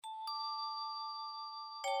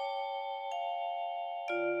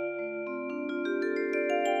Hi.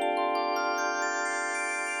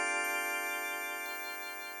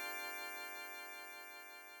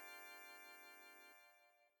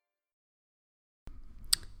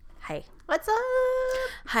 What's up?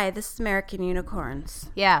 Hi, this is American Unicorns.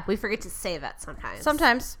 Yeah, we forget to say that sometimes.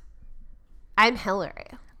 Sometimes. I'm Hillary.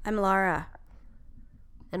 I'm Laura.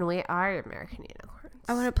 And we are American Unicorns.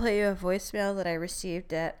 I want to play you a voicemail that I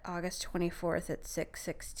received at August 24th at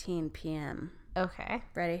 6:16 p.m. Okay.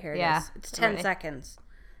 Ready? Here it Yeah, is. It's I'm 10 ready. seconds.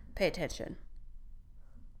 Pay attention.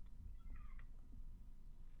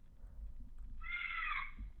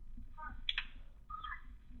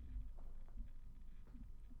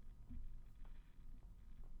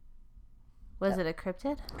 Was it a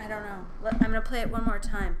cryptid? I don't know. I'm going to play it one more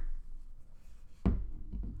time.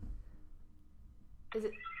 Is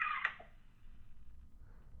it?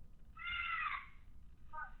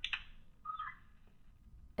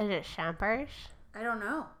 Is it Champers? I don't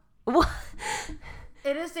know. What?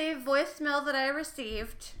 It is a voicemail that I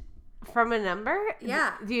received. From a number?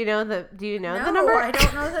 Yeah. Do you know the number? No, I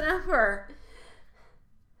don't know the number.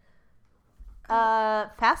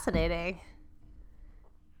 Fascinating.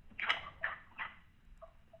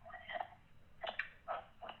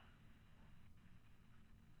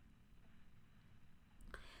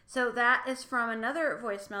 So that is from another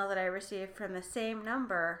voicemail that I received from the same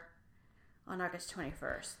number on August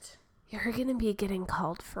 21st. You're going to be getting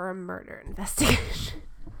called for a murder investigation.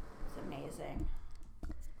 It's amazing.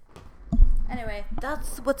 Anyway,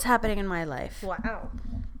 that's what's happening in my life. Wow.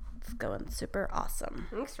 It's going super awesome.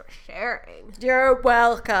 Thanks for sharing. You're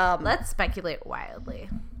welcome. Let's speculate wildly.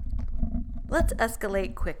 Let's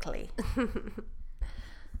escalate quickly.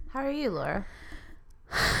 How are you, Laura?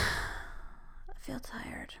 I feel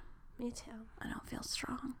tired. Me too. I don't feel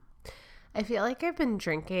strong. I feel like I've been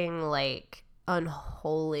drinking like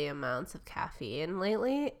unholy amounts of caffeine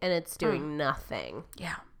lately, and it's doing nothing.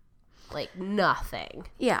 Yeah. Like nothing.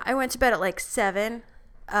 Yeah, I went to bed at like 7,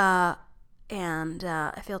 and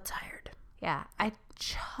I feel tired. Yeah, I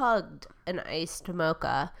chugged an iced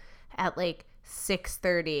mocha at like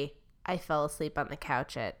 6:30. I fell asleep on the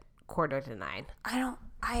couch at 8:45.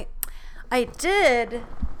 I did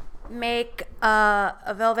make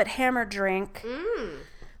a Velvet Hammer drink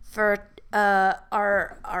for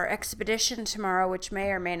our expedition tomorrow, which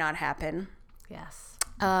may or may not happen. Yes.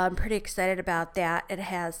 I'm pretty excited about that. It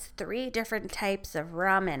has 3 different types of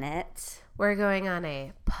rum in it. We're going on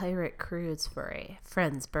a pirate cruise for a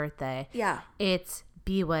friend's birthday. Yeah. It's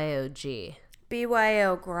BYOG.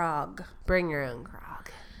 BYO grog. Bring your own grog.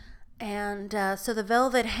 And so the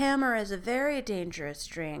Velvet Hammer is a very dangerous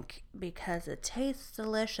drink because it tastes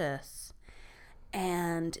delicious.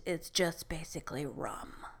 And it's just basically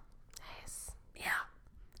rum. Nice. Yeah.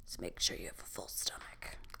 So make sure you have a full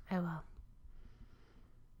stomach. I will.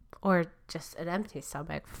 Or just an empty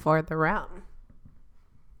stomach for the rum.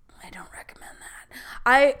 I don't recommend that.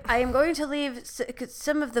 I am going to leave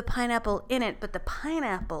some of the pineapple in it, but the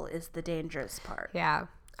pineapple is the dangerous part. Yeah.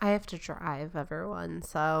 I have to drive everyone,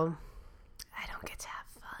 so I don't get to have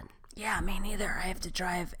fun. Yeah, me neither. I have to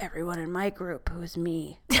drive everyone in my group who's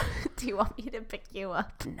me. Do you want me to pick you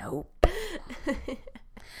up? Nope.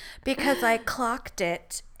 Because I clocked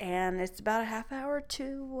it, and it's about a half hour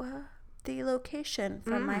to the location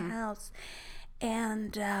from my house.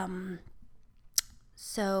 And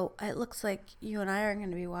so it looks like you and I are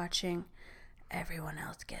going to be watching everyone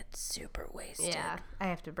else get super wasted. Yeah. I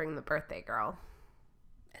have to bring the birthday girl.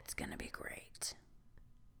 It's going to be great.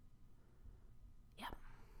 Yep.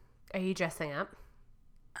 Are you dressing up?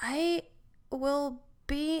 I will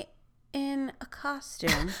be in a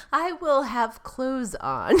costume. I will have clothes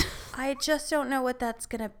on. I just don't know what that's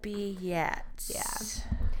going to be yet. Yeah.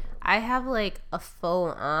 I have like a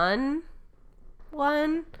full on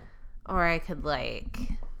one, or I could like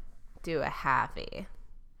do a halfy.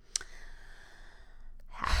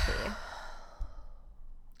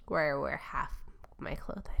 Where I wear half my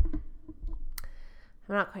clothing.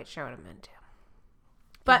 I'm not quite sure what I'm into.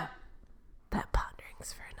 But that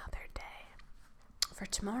pondering's for another day. For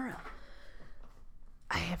tomorrow.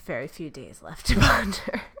 I have very few days left to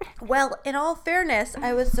ponder. Well, in all fairness,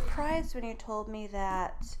 I was surprised when you told me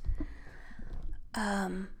that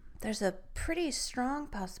there's a pretty strong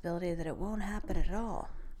possibility that it won't happen at all.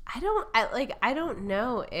 I don't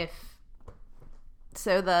know if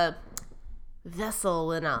so the vessel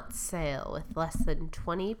went out sail with less than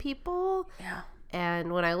 20 people. Yeah.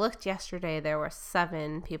 And when I looked yesterday, there were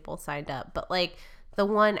 7 people signed up. But, like, the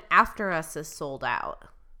one after us is sold out.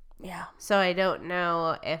 Yeah. So I don't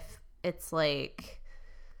know if it's, like,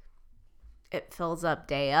 it fills up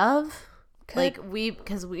day of. Like,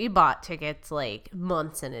 because we bought tickets, like,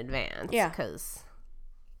 months in advance. Yeah. Because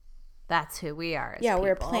that's who we are as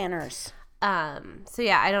we're people. planners. So,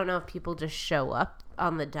 yeah, I don't know if people just show up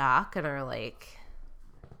on the dock and are like...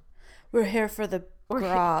 We're here for the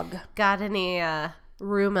grog. Got any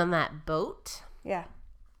room on that boat? Yeah.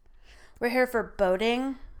 We're here for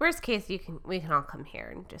boating. Worst case, we can all come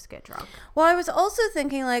here and just get drunk. Well, I was also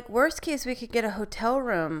thinking, like, worst case, we could get a hotel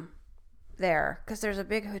room there because there's a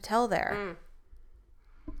big hotel there.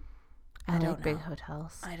 I don't like big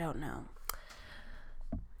hotels. I don't know.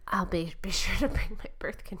 I'll be sure to bring my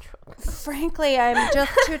birth control. Frankly, I'm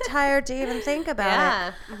just too tired to even think about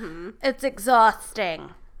it. Mm-hmm. It's exhausting.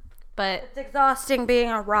 But it's exhausting being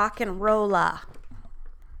a rock and roller.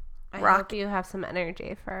 I hope you have some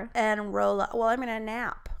energy for... And roller. Well, I'm going to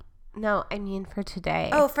nap. No, I mean for today.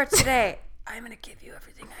 Oh, for today. I'm going to give you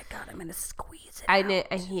everything I got. I'm going to squeeze it out.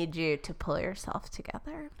 I need you to pull yourself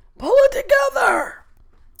together. Pull it together!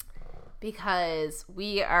 Because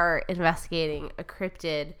we are investigating a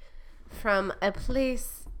cryptid from a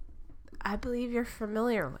place I believe you're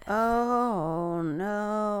familiar with. Oh,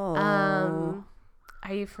 no.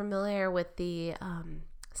 Are you familiar with the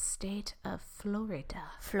state of Florida?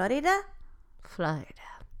 Florida?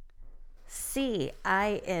 Florida. See,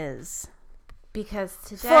 I is. Because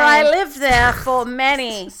today... For I lived there for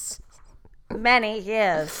many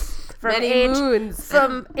years. From moons.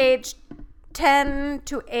 From age 10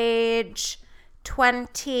 to age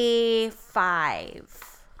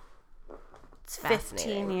 25. It's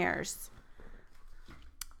 15 years.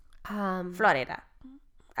 Florida.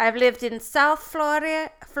 I've lived in South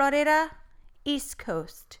Florida, East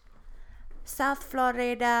Coast, South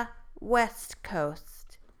Florida, West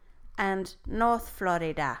Coast, and North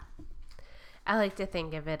Florida. I like to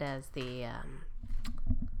think of it as the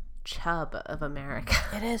Chub of America.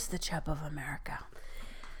 It is the Chub of America.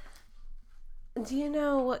 Do you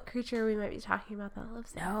know what creature we might be talking about that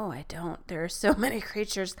lives there? No, I don't. There are so many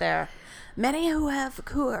creatures there. Many who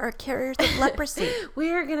are carriers of leprosy.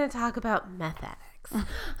 We are going to talk about meth addicts.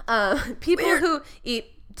 People who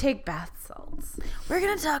take bath salts. We're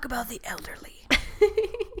going to talk about the elderly.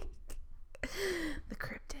 The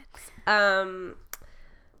cryptids. Ow,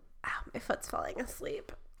 my foot's falling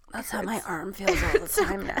asleep. That's how my arm feels all the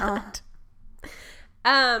time now.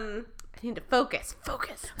 I need to focus.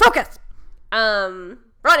 Focus. Run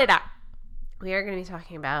it out. We are going to be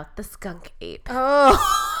talking about the skunk ape. Oh.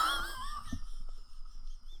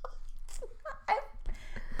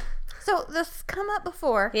 So this has come up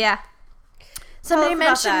before. Yeah. Somebody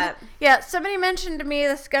mentioned to me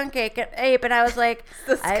the skunk ape, and I was like,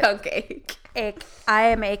 the skunk ape. I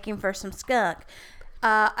am aching for some skunk.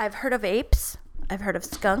 I've heard of apes. I've heard of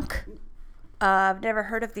skunk. I've never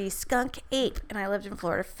heard of the skunk ape, and I lived in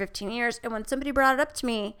Florida for 15 years. And when somebody brought it up to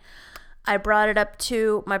me, I brought it up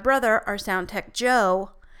to my brother, our sound tech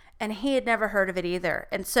Joe, and he had never heard of it either.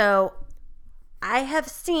 And so I have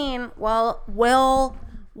seen, whilst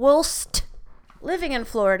living in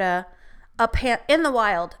Florida, in the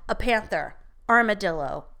wild, a panther,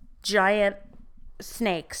 armadillo, giant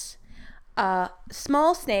snakes,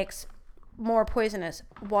 small snakes, more poisonous,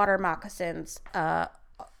 water moccasins,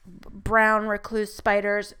 brown recluse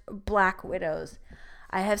spiders, black widows.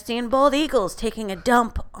 I have seen bald eagles taking a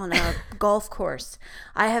dump on a golf course.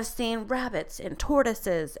 I have seen rabbits and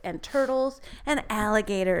tortoises and turtles and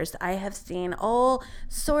alligators. I have seen all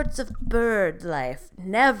sorts of bird life.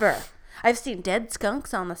 I've seen dead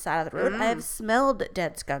skunks on the side of the road. I have smelled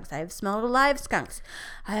dead skunks. I have smelled alive skunks.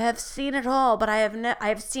 I have seen it all, but I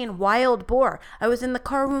have seen wild boar. I was in the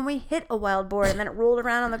car when we hit a wild boar, and then it rolled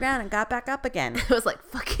around on the ground and got back up again. It was like,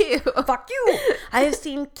 fuck you. Fuck you. I have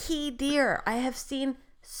seen key deer. I have seen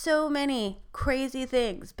so many crazy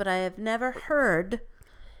things, but I have never heard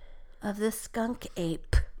of the skunk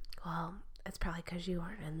ape. Well, it's probably because you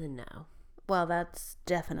aren't in the know. Well, that's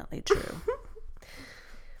definitely true.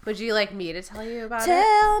 Would you like me to tell you about it?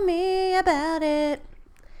 Tell me about it.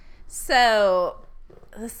 So,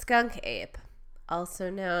 the skunk ape, also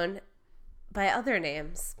known by other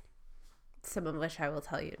names, some of which I will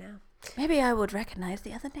tell you now. Maybe I would recognize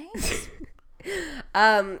the other names.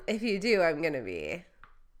 If you do, I'm going to be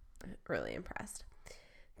really impressed.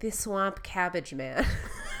 The swamp cabbage man.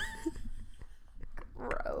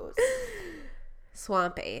 Gross.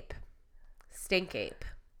 Swamp ape. Stink ape.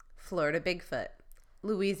 Florida Bigfoot.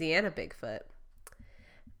 Louisiana Bigfoot.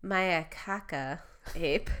 Mayacaca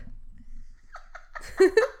ape.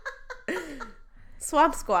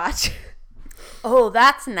 Swamp squatch. Oh,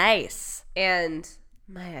 that's nice. And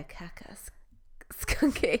Mayacaca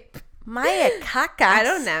skunk ape. Mayacaca? I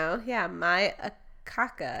don't know. Yeah,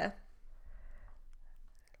 Mayacaca.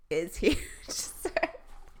 is huge.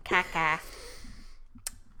 Caca.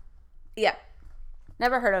 Yep.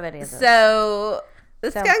 Never heard of any of those. So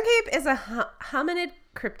the skunk ape is a hominid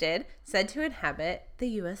cryptid said to inhabit the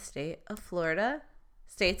U.S. states of Florida,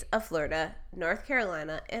 North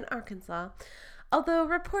Carolina, and Arkansas, although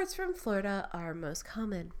reports from Florida are most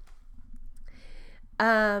common.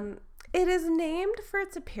 It is named for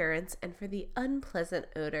its appearance and for the unpleasant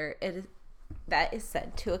odor that is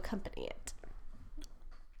said to accompany it.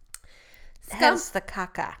 Hence the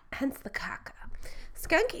caca.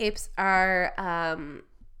 Skunk apes are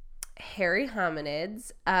hairy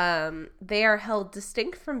hominids. They are held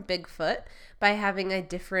distinct from Bigfoot by having a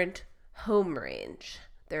different home range.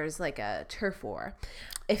 There's like a turf war,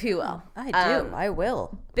 if you will. I do. I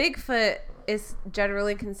will. Bigfoot is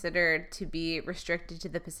generally considered to be restricted to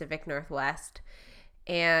the Pacific Northwest,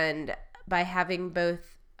 and by having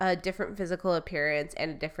both a different physical appearance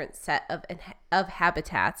and a different set of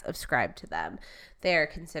habitats ascribed to them, they are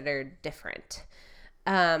considered different.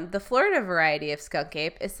 The Florida variety of skunk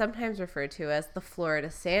ape is sometimes referred to as the Florida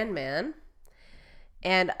Sandman,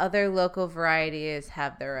 and other local varieties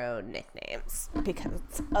have their own nicknames because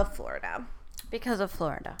of Florida.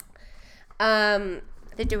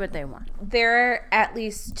 They do what they want. There are at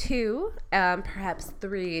least 2, perhaps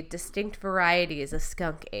 3 distinct varieties of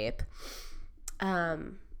skunk ape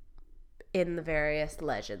in the various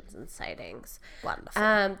legends and sightings.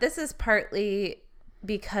 Wonderful. This is partly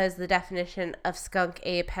because the definition of skunk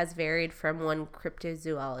ape has varied from one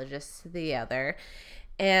cryptozoologist to the other,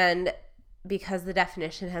 and because the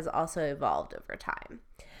definition has also evolved over time.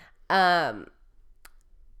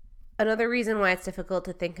 Another reason why it's difficult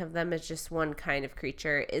to think of them as just one kind of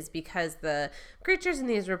creature is because the creatures in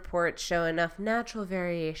these reports show enough natural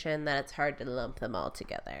variation that it's hard to lump them all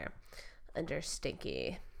together under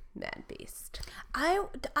stinky mad beast. I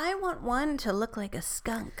want one to look like a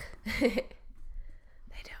skunk. They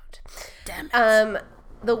don't. Damn it.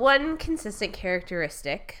 The one consistent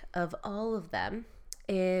characteristic of all of them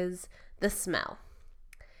is the smell.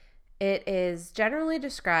 It is generally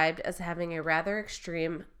described as having a rather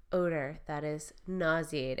extreme odor that is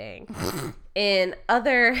nauseating. In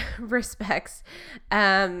other respects,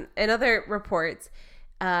 in other reports,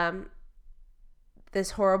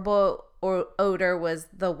 this horrible odor was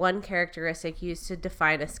the one characteristic used to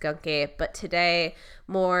define a skunk ape, but today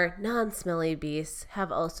more non-smelly beasts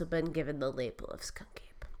have also been given the label of skunk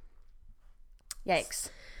ape. Yikes.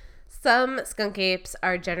 Some skunk apes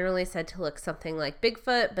are generally said to look something like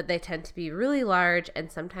Bigfoot, but they tend to be really large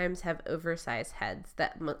and sometimes have oversized heads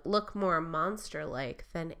that look more monster-like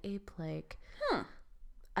than ape-like.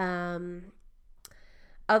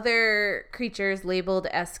 Other creatures labeled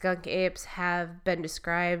as skunk apes have been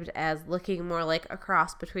described as looking more like a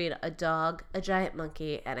cross between a dog, a giant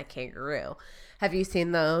monkey, and a kangaroo. Have you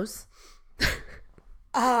seen those?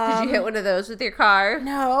 Did you hit one of those with your car?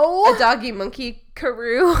 No. A doggy monkey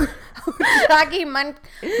karoo? Doggy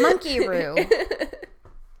monkey-roo.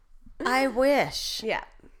 I wish. Yeah.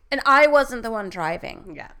 And I wasn't the one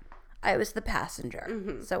driving. Yeah. I was the passenger.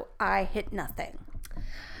 Mm-hmm. So I hit nothing.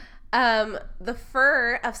 The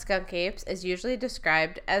fur of skunk apes is usually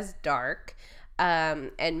described as dark,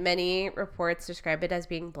 and many reports describe it as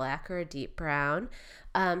being black or a deep brown.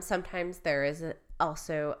 Sometimes there is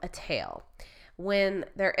also a tail. When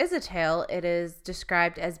there is a tail, it is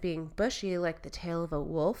described as being bushy like the tail of a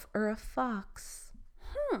wolf or a fox.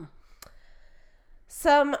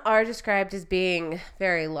 Some are described as being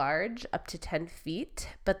very large, up to 10 feet,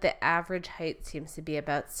 but the average height seems to be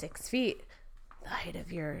about 6 feet, the height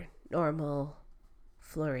of your normal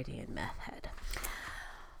Floridian meth head.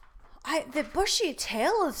 The bushy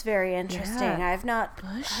tail is very interesting. Yeah. I've not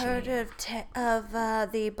heard of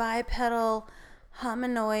the bipedal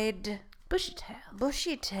hominoid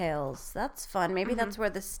bushy tails. That's fun. Maybe that's where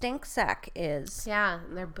the stink sack is. Yeah,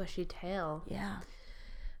 their bushy tail. Yeah.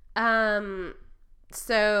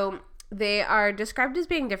 So they are described as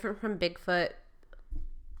being different from Bigfoot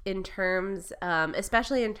in terms,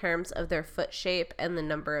 especially in terms of their foot shape and the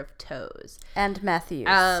number of toes. And meth use.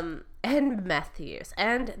 And meth use.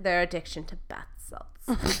 And their addiction to bath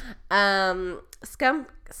salts.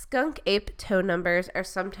 Skunk ape toe numbers are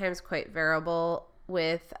sometimes quite variable,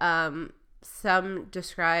 with some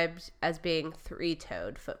described as being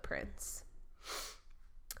 3-toed footprints.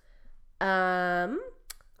 The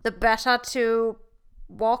better to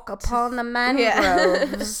walk upon the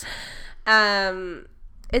mangroves.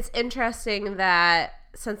 It's interesting that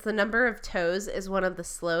since the number of toes is one of the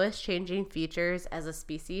slowest changing features as a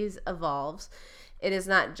species evolves, it is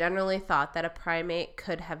not generally thought that a primate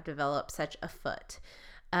could have developed such a foot.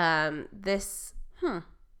 This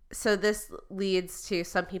So this leads to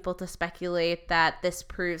some people to speculate that this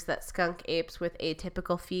proves that skunk apes with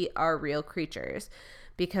atypical feet are real creatures,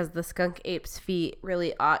 because the skunk ape's feet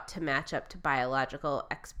really ought to match up to biological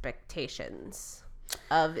expectations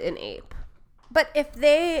of an ape. But if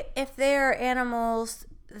they are animals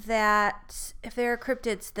that, if they are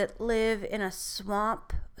cryptids that live in a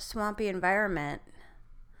swampy environment,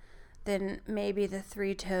 then maybe the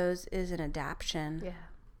three toes is an adaptation. Yeah.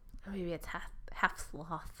 Or maybe it's half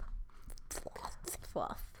sloth.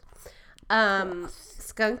 Sloth.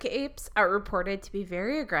 Skunk apes are reported to be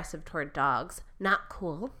very aggressive toward dogs. Not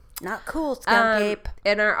cool. Not cool, skunk ape.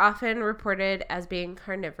 And are often reported as being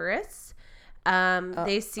carnivorous.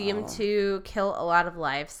 They seem to kill a lot of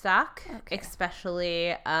livestock,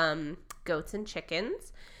 especially goats and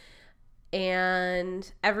chickens. And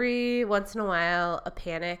every once in a while, a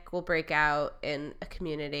panic will break out in a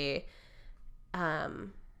community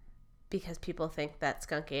because people think that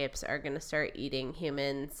skunk apes are going to start eating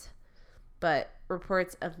humans. But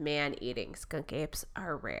reports of man eating skunk apes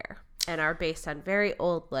are rare and are based on very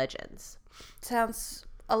old legends. Sounds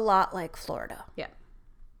a lot like Florida. Yeah.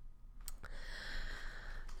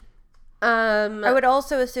 I would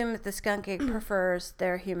also assume that the skunk ape prefers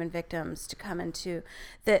their human victims to come into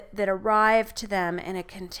that arrive to them in a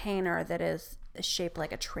container that is shaped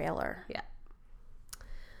like a trailer. Yeah.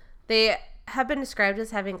 They have been described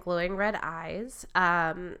as having glowing red eyes.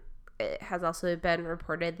 It has also been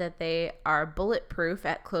reported that they are bulletproof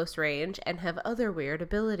at close range and have other weird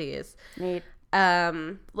abilities. Neat.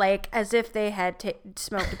 Like as if they had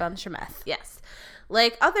smoked a bunch of meth. Yes.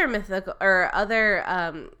 Like other mythical or other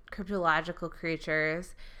cryptological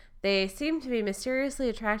creatures, they seem to be mysteriously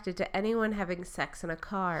attracted to anyone having sex in a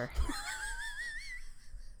car.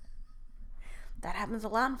 That happens a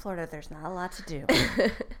lot in Florida. There's not a lot to do.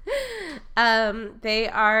 They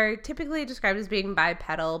are typically described as being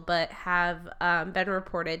bipedal, but have been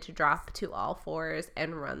reported to drop to all fours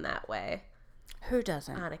and run that way. Who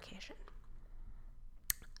doesn't? On occasion.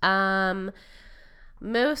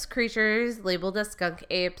 Most creatures labeled as skunk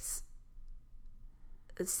apes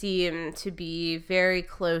seem to be very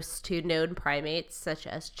close to known primates, such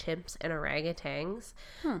as chimps and orangutans.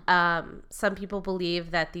 Some people believe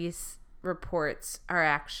that these reports are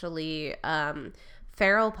actually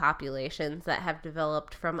feral populations that have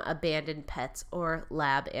developed from abandoned pets or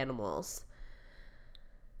lab animals.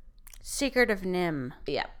 Secret of Nim.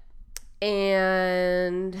 Yeah.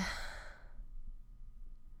 And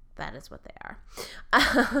that is what they are.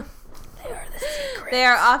 They are the secret. They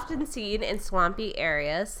are often seen in swampy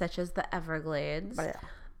areas, such as the Everglades.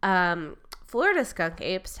 Florida skunk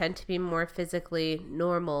apes tend to be more physically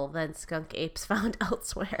normal than skunk apes found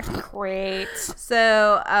elsewhere. Great.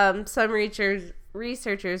 So some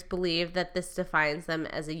researchers believe that this defines them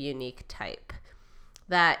as a unique type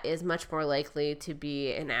that is much more likely to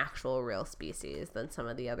be an actual real species than some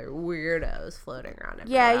of the other weirdos floating around.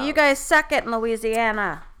 Yeah, you guys suck it in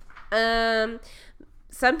Louisiana.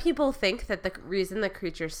 Some people think that the reason the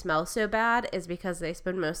creatures smell so bad is because they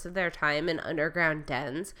spend most of their time in underground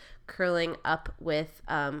dens curling up with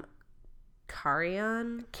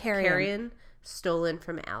carrion stolen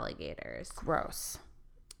from alligators. Gross.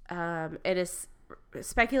 It is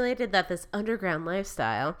speculated that this underground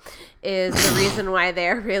lifestyle is the reason why they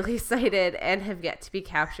are rarely sighted and have yet to be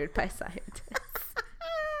captured by scientists.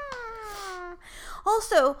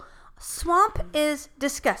 Also, swamp is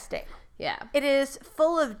disgusting. Yeah. It is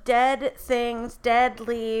full of dead things, dead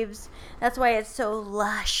leaves. That's why it's so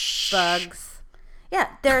lush. Bugs. Yeah,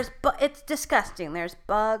 it's disgusting. There's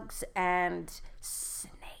bugs and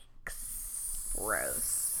snakes.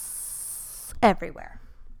 Gross. Everywhere.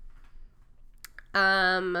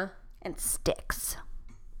 And sticks.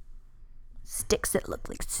 Sticks that look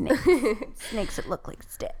like snakes. Snakes that look like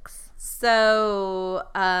sticks. So,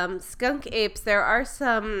 skunk apes, there are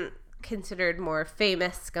some considered more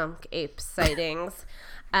famous skunk ape sightings,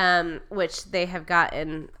 which they have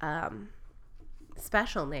gotten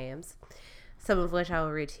special names, some of which I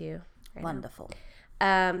will read to you right Wonderful.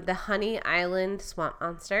 now. The Honey Island Swamp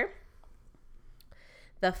Monster,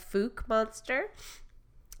 the Fook Monster,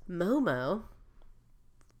 Momo,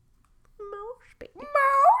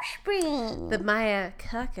 the Maya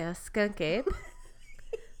Kaka Skunk Ape,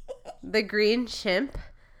 the Green Chimp,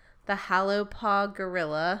 the Hollow Paw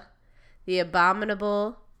Gorilla, the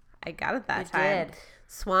Abominable, I got it that time,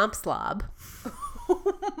 Swamp Slob.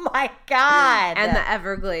 Oh my God. And the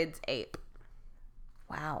Everglades Ape.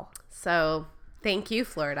 Wow. So, thank you,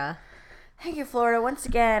 Florida. Thank you, Florida. Once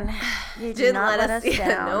again, you did Didn't not let us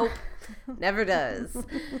down. Nope. Never does.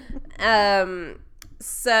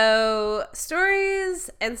 So stories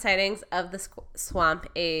and sightings of the swamp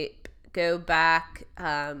ape go back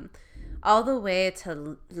all the way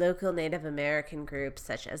to local Native American groups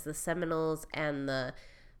such as the Seminoles and the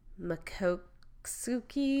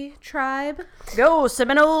Makosuke tribe. Go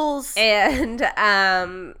Seminoles! And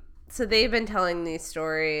so they've been telling these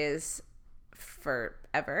stories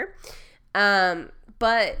forever.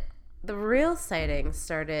 But the real sightings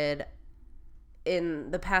started in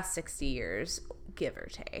the past 60 years, give or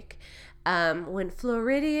take, when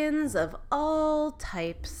Floridians of all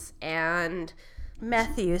types and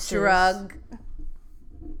meth use, drugness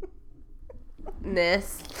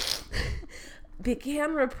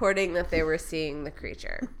began reporting that they were seeing the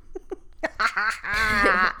creature.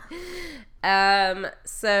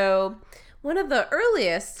 So one of the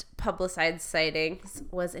earliest publicized sightings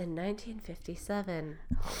was in 1957.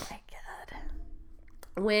 Oh my God.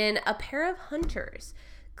 When a pair of hunters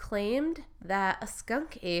claimed that a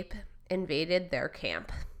skunk ape invaded their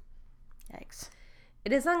camp. Yikes.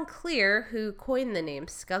 It is unclear who coined the name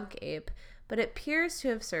skunk ape, but it appears to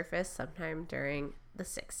have surfaced sometime during the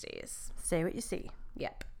 60s. Say what you see.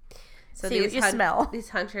 Yep. So see what you smell. These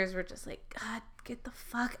hunters were just like, God, get the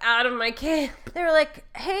fuck out of my camp. They were like,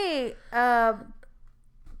 hey,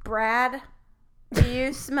 Brad, do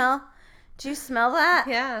you smell that?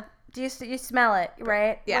 Yeah. Do you smell it,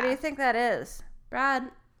 right? Yeah. What do you think that is? Brad,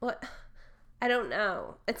 what? I don't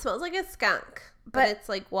know. It smells like a skunk, but it's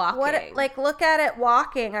like walking. What? Like, look at it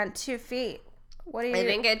walking on 2 feet. What do you? I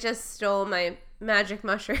think it just stole my magic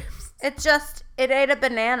mushrooms. It ate a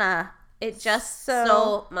banana. It just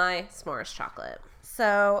stole my s'mores chocolate.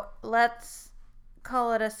 So let's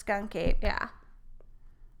call it a skunk ape. Yeah.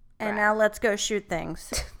 And now let's go shoot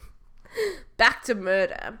things. Back to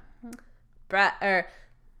murder.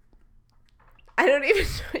 I don't even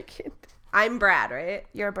know. I'm Brad, right?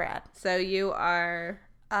 You're Brad. So you are...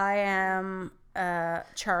 I am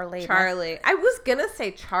Charlie. Charlie. I was gonna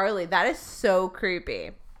say Charlie. That is so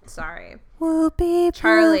creepy. Sorry. Whoopie,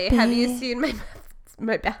 Charlie, whoopie. have you seen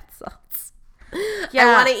my bath salts? Yeah.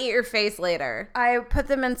 I want to eat your face later. I put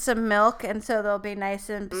them in some milk, and so they'll be nice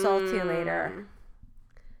and salty later.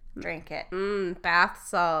 Drink it. Bath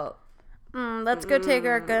salt. Let's go take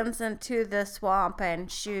our guns into the swamp and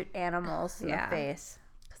shoot animals in the face.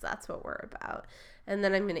 Because that's what we're about. And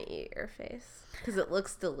then I'm going to eat your face. Because it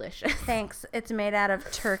looks delicious. Thanks. It's made out of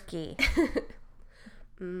turkey. Beef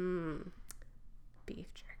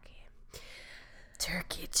jerky.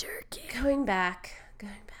 Turkey. Going back.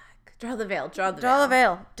 Draw the veil.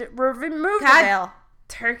 Remove the veil.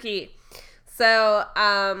 Turkey. So,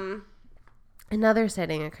 another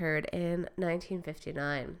sighting occurred in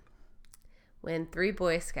 1959 when 3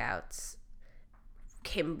 Boy Scouts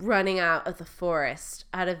came running out of the forest,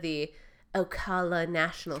 out of the Ocala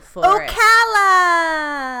National Forest.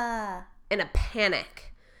 Ocala! In a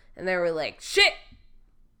panic. And they were like, shit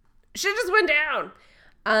just went down.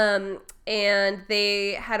 And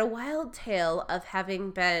they had a wild tale of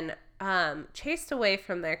having been chased away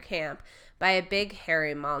from their camp by a big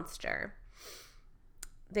hairy monster.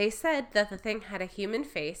 They said that the thing had a human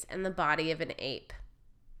face and the body of an ape.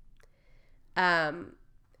 And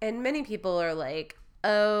many people are like,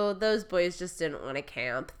 oh, those boys just didn't want to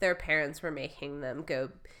camp. Their parents were making them go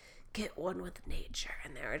get one with nature.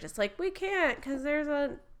 And they were just like, we can't because there's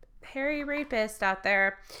a hairy rapist out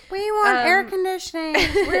there. We want air conditioning.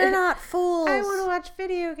 We're not fools. I want to watch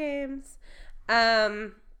video games.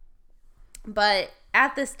 But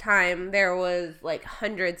at this time, there was like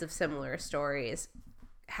hundreds of similar stories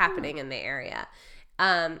happening in the area.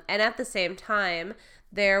 And at the same time,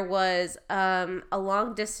 there was a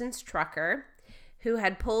long-distance trucker who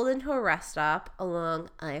had pulled into a rest stop along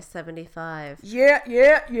I-75. Yeah.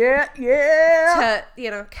 To,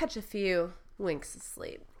 catch a few winks of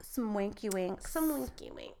sleep. Some winky winks.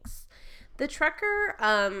 The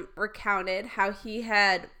trucker recounted how he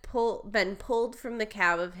had been pulled from the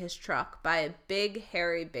cab of his truck by a big,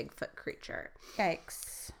 hairy Bigfoot creature.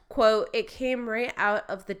 Yikes. Quote, it came right out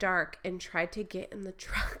of the dark and tried to get in the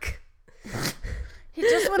truck. He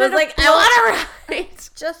just wanted I want to ride.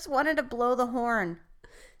 Just wanted to blow the horn.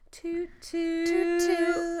 Toot, toot. Toot,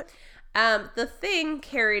 toot. The thing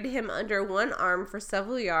carried him under one arm for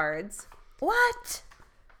several yards. What?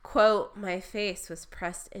 Quote, my face was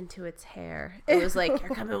pressed into its hair. It was like,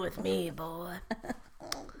 you're coming with me, boy.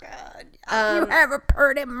 Oh, God. You have a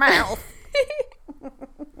pretty mouth.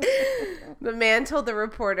 The man told the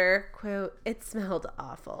reporter, quote, it smelled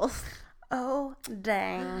awful. Oh,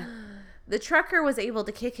 dang. The trucker was able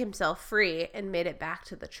to kick himself free and made it back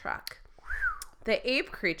to the truck. The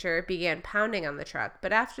ape creature began pounding on the truck,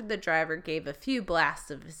 but after the driver gave a few blasts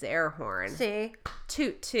of his air horn, See?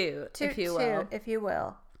 toot toot, if you will, if you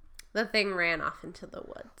will. the thing ran off into the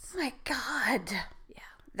woods. My God. Yeah.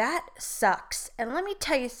 That sucks. And let me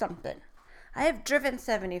tell you something. I have driven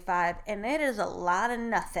 75, and it is a lot of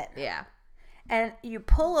nothing. Yeah. And you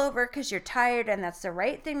pull over because you're tired, and that's the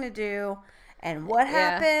right thing to do. And what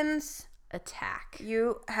happens? Attack.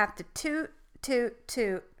 You have to toot, toot,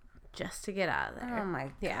 toot. Just to get out of there. Oh,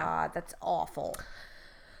 my God. That's awful.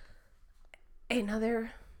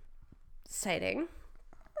 Another sighting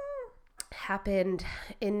happened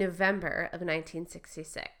in November of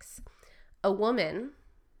 1966. A lady,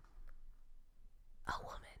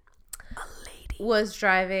 was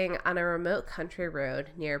driving on a remote country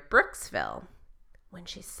road near Brooksville when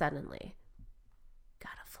she suddenly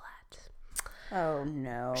got a flat. Oh,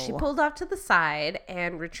 no. She pulled off to the side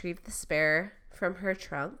and retrieved the spare from her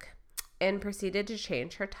trunk and proceeded to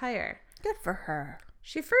change her tire. Good for her.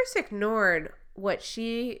 She first ignored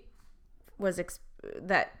she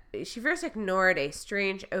ignored a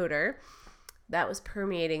strange odor that was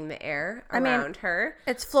permeating the air around her.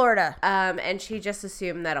 It's Florida. And she just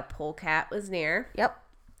assumed that a polecat was near. Yep.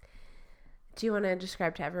 Do you want to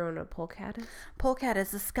describe to everyone what a polecat is? Polecat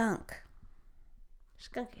is a skunk.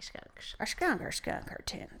 Skunky skunks. Or skunk or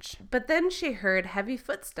tinge. But then she heard heavy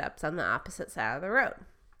footsteps on the opposite side of the road.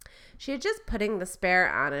 She had just putting the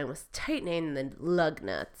spare on and was tightening the lug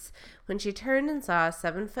nuts when she turned and saw a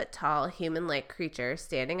 7-foot-tall human-like creature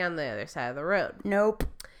standing on the other side of the road. Nope.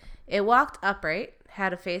 It walked upright,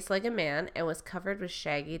 had a face like a man, and was covered with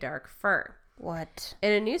shaggy dark fur. What?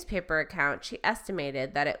 In a newspaper account, she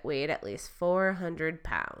estimated that it weighed at least 400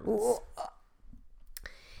 pounds. Ooh.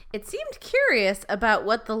 It seemed curious about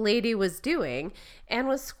what the lady was doing and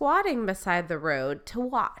was squatting beside the road to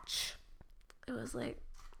watch. It was like,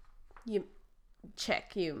 you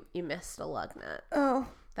missed a lug nut. Oh.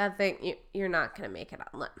 That thing, you're not going to make it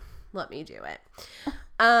on. Let me do it.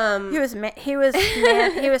 He was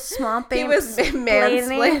swamping. He was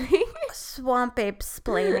mansplaining. Swamp ape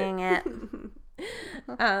splaining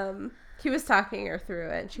it. He was talking her through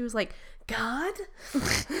it. And she was like, God?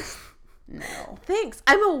 No. Thanks.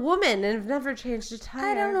 I'm a woman and have never changed a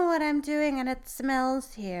tire. I don't know what I'm doing, and it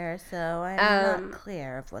smells here, so I'm not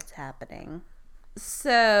clear of what's happening.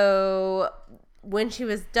 So when she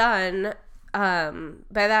was done, by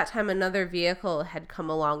that time another vehicle had come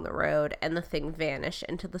along the road and the thing vanished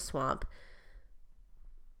into the swamp.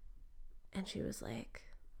 And she was like,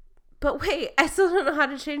 but wait, I still don't know how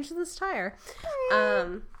to change this tire.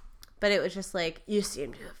 But it was just like, you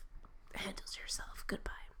seem to have handled yourself.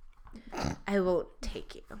 Goodbye. I won't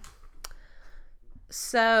take you.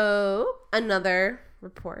 So another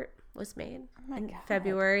report was made in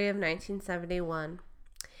February of 1971.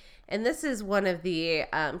 And this is one of the,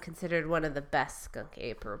 considered one of the best skunk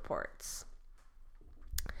ape reports.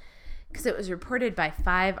 Because it was reported by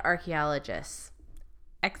 5 archaeologists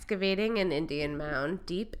excavating an Indian mound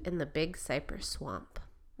deep in the Big Cypress Swamp,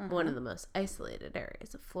 one of the most isolated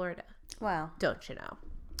areas of Florida. Wow. Don't you know?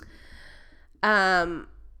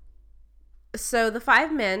 So the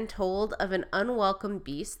 5 men told of an unwelcome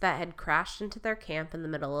beast that had crashed into their camp in the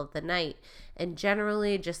middle of the night and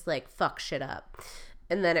generally just like fuck shit up.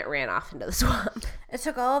 And then it ran off into the swamp. It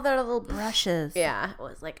took all their little brushes. Yeah. It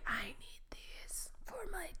was like, I need these for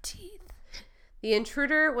my teeth. The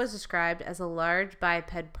intruder was described as a large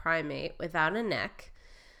biped primate without a neck.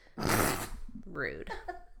 Rude.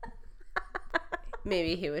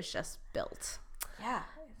 Maybe he was just built. Yeah.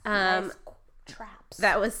 Nice traps.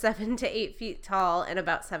 That was 7 to 8 feet tall and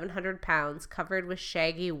about 700 pounds, covered with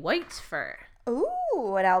shaggy white fur.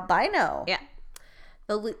 Ooh, an albino. Yeah.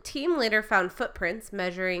 The team later found footprints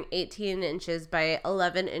measuring 18 inches by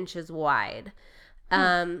 11 inches wide.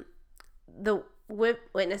 The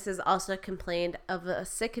witnesses also complained of a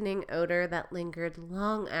sickening odor that lingered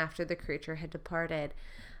long after the creature had departed.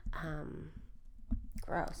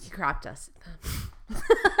 Gross. He cropped us.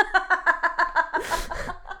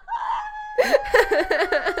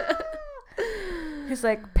 He's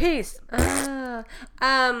like, peace.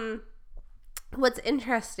 What's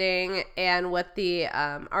interesting, and what the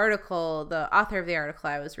author of the article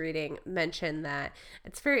I was reading mentioned, that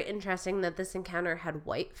it's very interesting that this encounter had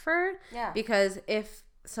white fur. Yeah. Because if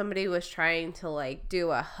somebody was trying to like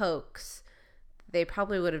do a hoax, they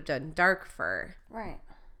probably would have done dark fur. Right.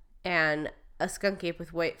 And a skunk ape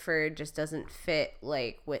with white fur just doesn't fit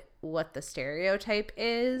like with what the stereotype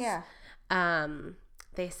is. Yeah.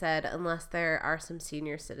 They said unless there are some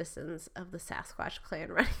senior citizens of the Sasquatch clan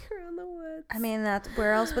running around the woods. I mean,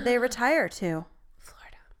 where else would they retire to?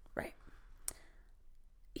 Florida. Right.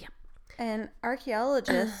 Yep. And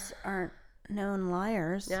archaeologists aren't known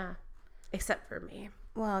liars. Yeah. Except for me.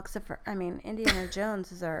 Well, except for, I mean, Indiana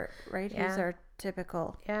Jones is our, right? Yeah. He's our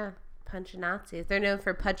typical. Yeah. Punching Nazis. They're known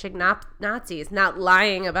for punching Nazis, not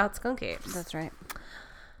lying about skunk apes. That's right.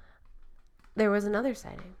 There was another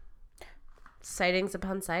sighting. Sightings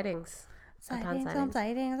upon sightings. Sightings on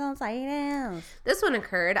sightings on sightings. This one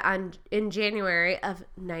occurred in January of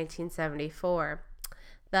 1974.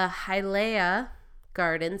 The Hialeah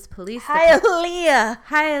Gardens Police Hialeah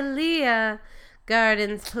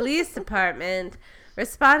Gardens Police Department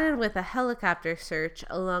responded with a helicopter search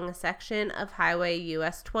along a section of Highway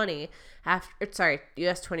US 27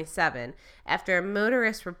 after a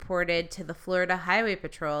motorist reported to the Florida Highway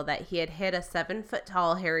Patrol that he had hit a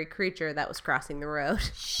 7-foot-tall hairy creature that was crossing the road.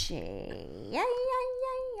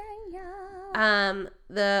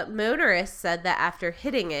 The motorist said that after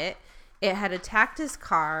hitting it, it had attacked his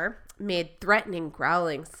car, made threatening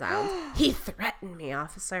growling sounds. He threatened me,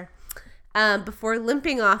 officer. Before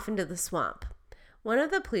limping off into the swamp. One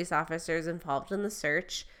of the police officers involved in the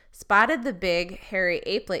search spotted the big, hairy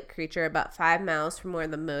ape-like creature about 5 miles from where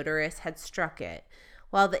the motorist had struck it.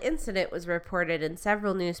 While the incident was reported in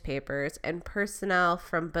several newspapers and personnel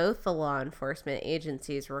from both the law enforcement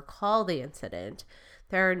agencies recall the incident,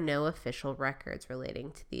 there are no official records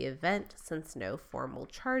relating to the event since no formal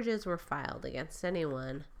charges were filed against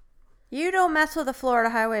anyone. You don't mess with the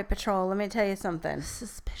Florida Highway Patrol, let me tell you something.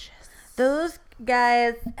 Suspicious. Those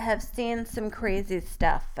guys have seen some crazy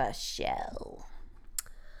stuff for show.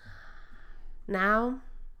 Now,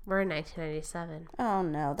 we're in 1997. Oh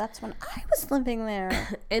no, that's when I was living there.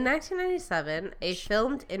 In 1997, a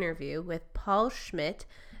filmed interview with Paul Schmidt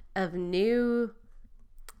of New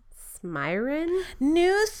Smyrna?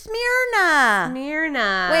 New Smyrna.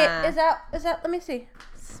 Smyrna. Wait, is that, let me see.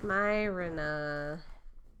 Smyrna.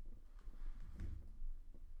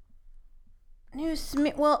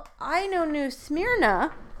 Well, I know New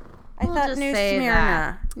Smyrna. We'll thought just New say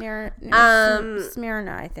Smyrna. Near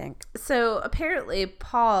Smyrna, I think. So apparently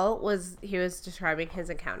Paul was describing his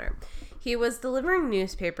encounter. He was delivering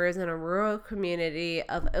newspapers in a rural community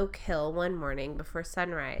of Oak Hill one morning before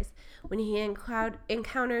sunrise when he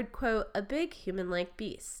encountered, quote, a big human-like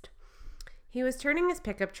beast. He was turning his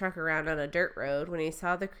pickup truck around on a dirt road when he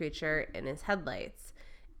saw the creature in his headlights.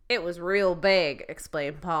 It was real big,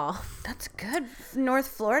 explained Paul. That's good North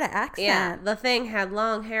Florida accent. Yeah, the thing had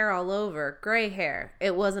long hair all over, gray hair.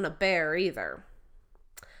 It wasn't a bear either.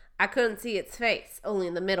 I couldn't see its face, only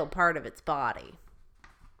the middle part of its body.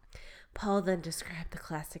 Paul then described the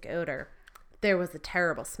classic odor. There was a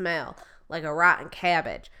terrible smell, like a rotten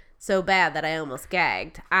cabbage, so bad that I almost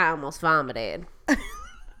gagged. I almost vomited.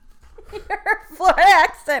 Your Florida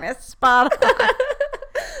accent is spot on.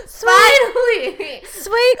 Finally!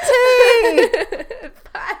 Sweet tea!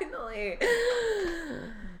 Finally.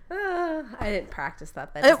 I didn't practice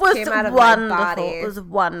that. That It was came out of wonderful. my body. It was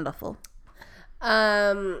wonderful.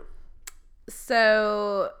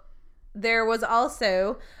 So there was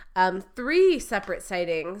also 3 separate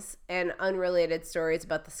sightings and unrelated stories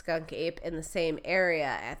about the skunk ape in the same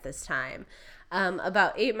area at this time.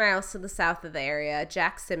 About 8 miles to the south of the area,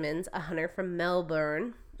 Jack Simmons, a hunter from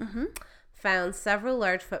Melbourne, found several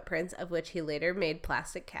large footprints of which he later made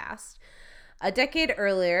plastic casts. A decade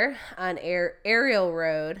earlier, on Ariel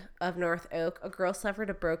Road of North Oak, a girl suffered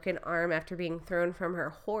a broken arm after being thrown from her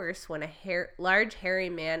horse when a large hairy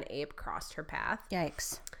man-ape crossed her path.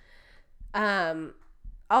 Yikes.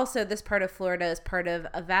 Also, this part of Florida is part of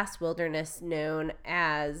a vast wilderness known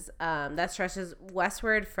as, that stretches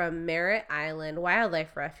westward from Merritt Island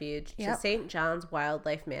Wildlife Refuge to St. John's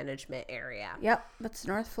Wildlife Management Area. Yep, that's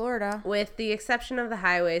North Florida. With the exception of the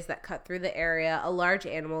highways that cut through the area, a large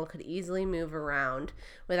animal could easily move around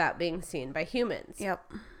without being seen by humans.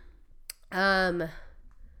 Yep.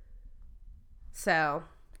 So...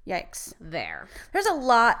 Yikes. There. There's a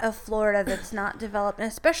lot of Florida that's not developed, and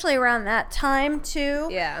especially around that time, too.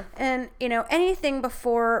 Yeah. And, anything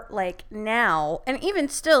before, like, now, and even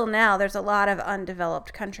still now, there's a lot of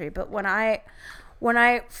undeveloped country. But when I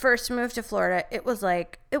first moved to Florida, it was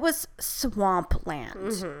swampland.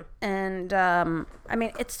 Mm-hmm. And,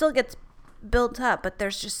 it still gets built up, but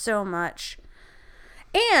there's just so much.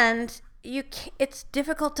 And... it's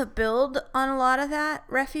difficult to build on a lot of that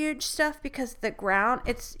refuge stuff because the ground,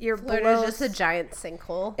 you're below. It's just a giant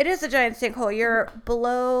sinkhole. It is a giant sinkhole. You're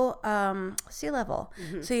below sea level.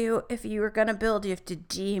 Mm-hmm. So if you were going to build, you have to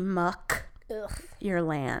demuck your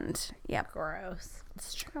land. Yep. Gross.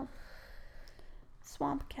 It's true.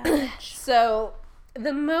 Swamp cabbage. So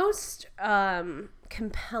the most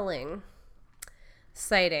compelling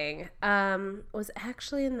sighting was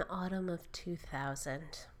actually in the autumn of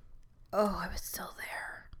 2000. Oh, I was still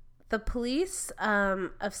there. The police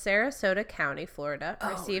of Sarasota County, Florida,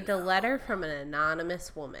 received a letter from an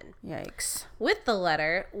anonymous woman. Yikes. With the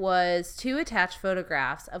letter was 2 attached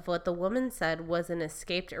photographs of what the woman said was an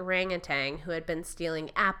escaped orangutan who had been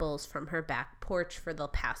stealing apples from her back porch for the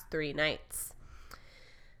past 3 nights.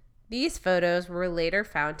 These photos were later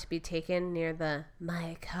found to be taken near the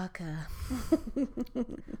Mayacaca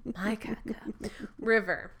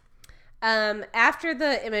River. After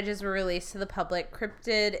the images were released to the public,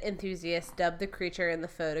 cryptid enthusiasts dubbed the creature in the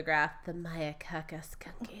photograph the Mayacaca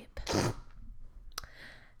skunk ape.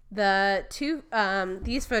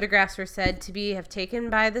 These photographs were said to have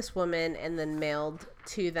taken by this woman and then mailed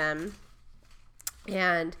to them,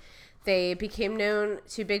 and they became known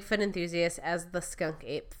to Bigfoot enthusiasts as the skunk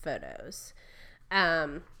ape photos. I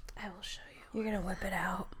will show you. You're gonna whip it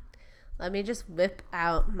out. Let me just whip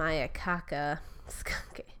out Mayacaca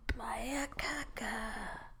skunk ape. Mayacaca.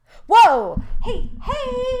 Whoa! Hey!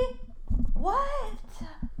 What?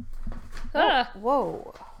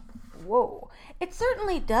 Whoa. It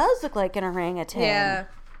certainly does look like an orangutan. Yeah.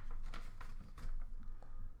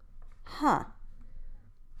 Huh.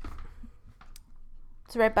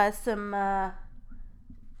 It's right by some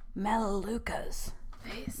Melaleucas.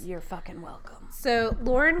 Nice. You're fucking welcome. So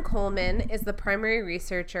Lauren Coleman is the primary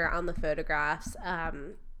researcher on the photographs,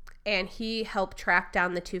 and he helped track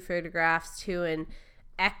down the 2 photographs to an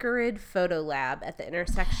Eckerd Photo Lab at the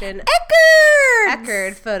intersection.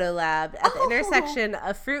 Eckerd Photo Lab at the intersection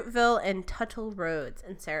of Fruitville and Tuttle Roads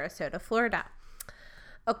in Sarasota, Florida.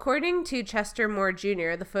 According to Chester Moore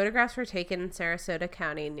Jr., the photographs were taken in Sarasota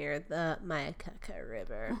County near the Mayacaca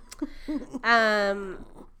River.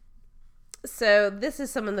 So this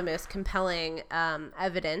is some of the most compelling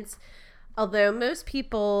evidence. Although most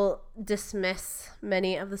people dismiss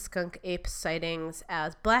many of the skunk ape sightings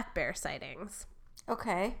as black bear sightings.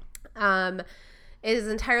 Okay. It is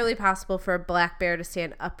entirely possible for a black bear to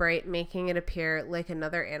stand upright, making it appear like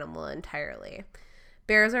another animal entirely.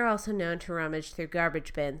 Bears are also known to rummage through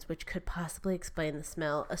garbage bins, which could possibly explain the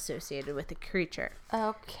smell associated with the creature.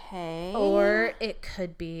 Okay. Or it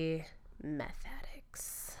could be meth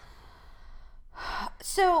addicts.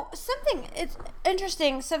 So it's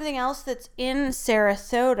interesting. Something else that's in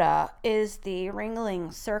Sarasota is the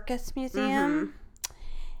Ringling Circus Museum.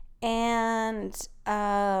 And,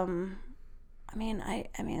 I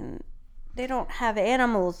mean, they don't have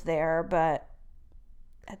animals there, but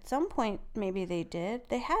at some point, maybe they did.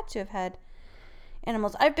 They had to have had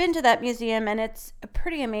animals. I've been to that museum, and it's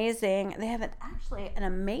pretty amazing. They have actually an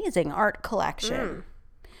amazing art collection.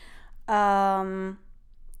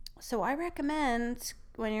 So I recommend,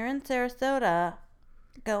 when you're in Sarasota,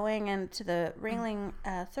 going into the Ringling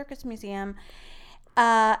Circus Museum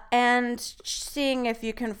and seeing if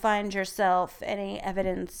you can find yourself any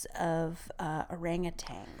evidence of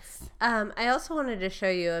orangutans. I also wanted to show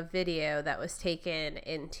you a video that was taken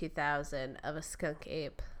in 2000 of a skunk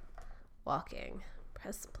ape walking.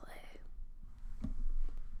 Press play.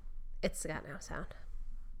 It's got no sound.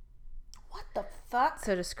 What the fuck?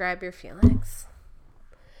 So describe your feelings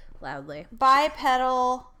loudly.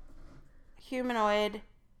 Bipedal, humanoid,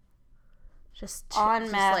 Just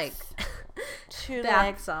on meth, like 2 bath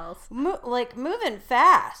legs, salts. moving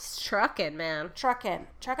fast. Trucking, man. Trucking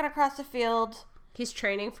across the field. He's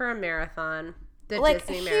training for a marathon. The Like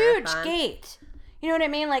Disney huge marathon. gait. You know what I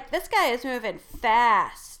mean? Like, this guy is moving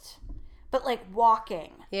fast, but like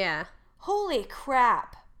walking. Yeah. Holy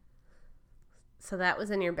crap. So that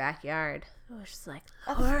was in your backyard. It was just like,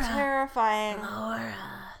 That's Laura. terrifying. Laura.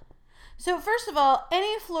 So first of all,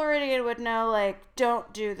 any Floridian would know, like,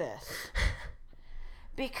 don't do this.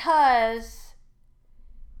 Because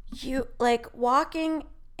you, like, walking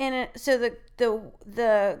in it, so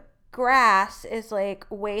the grass is like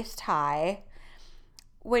waist high.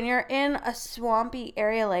 When you're in a swampy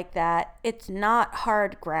area like that, it's not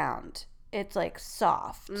hard ground. It's like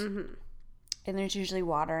soft. Mm-hmm. And there's usually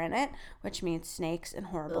water in it, which means snakes and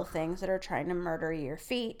horrible things that are trying to murder your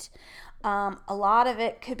feet. A lot of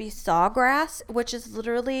it could be sawgrass, which is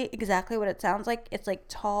literally exactly what it sounds like. It's like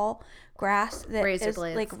tall grass that is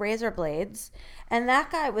like razor blades. And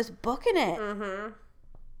that guy was booking it. Mm-hmm.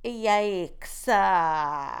 Yikes.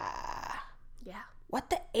 Yeah.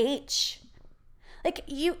 What the H? Like,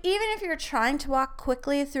 even if you're trying to walk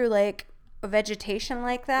quickly through like vegetation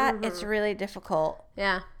like that, it's really difficult.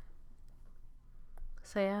 Yeah.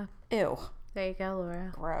 So yeah. Ew. There you go,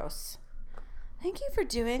 Laura. Gross. Thank you for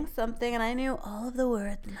doing something, and I knew all of the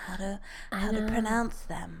words and how to pronounce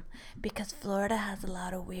them, because Florida has a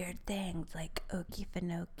lot of weird things like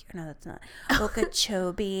Okefenokee. No, that's not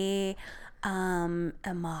Okeechobee, Immokalee,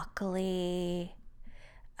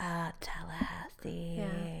 Tallahassee.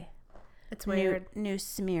 Yeah. It's weird. New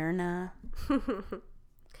Smyrna.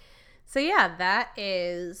 So yeah, that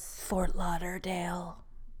is Fort Lauderdale.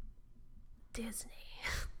 Disney.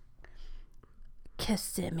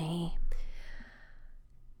 Kissimmee.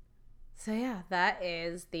 So yeah, that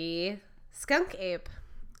is the skunk ape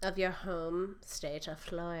of your home state of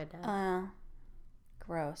Florida.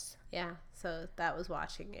 Gross. Yeah, so that was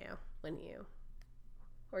watching you when you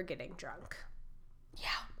were getting drunk. Yeah.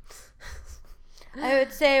 I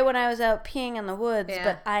would say when I was out peeing in the woods, Yeah.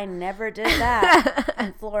 but I never did that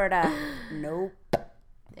in Florida. Nope.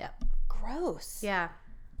 Yep. Gross. Yeah.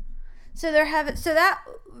 So that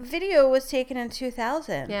video was taken in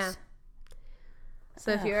 2000. Yeah.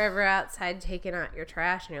 So if you're ever outside taking out your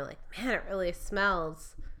trash and you're like, man, it really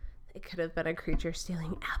smells, it could have been a creature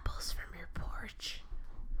stealing apples from your porch.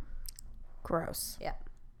 Gross. Yeah.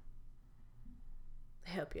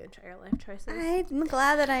 I hope you enjoy your life choices. I'm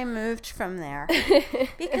glad that I moved from there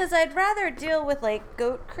because I'd rather deal with like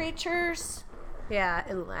goat creatures Yeah,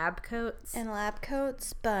 in lab coats. and lab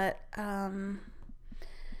coats, but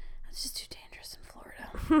it's just too dangerous in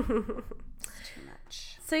Florida. It's too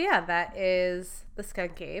much. So yeah, that is the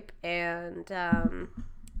skunk ape, and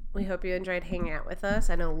we hope you enjoyed hanging out with us.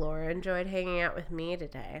 I know Laura enjoyed hanging out with me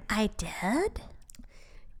today. I did?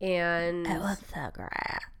 And It was so great.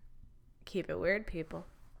 keep it weird, people.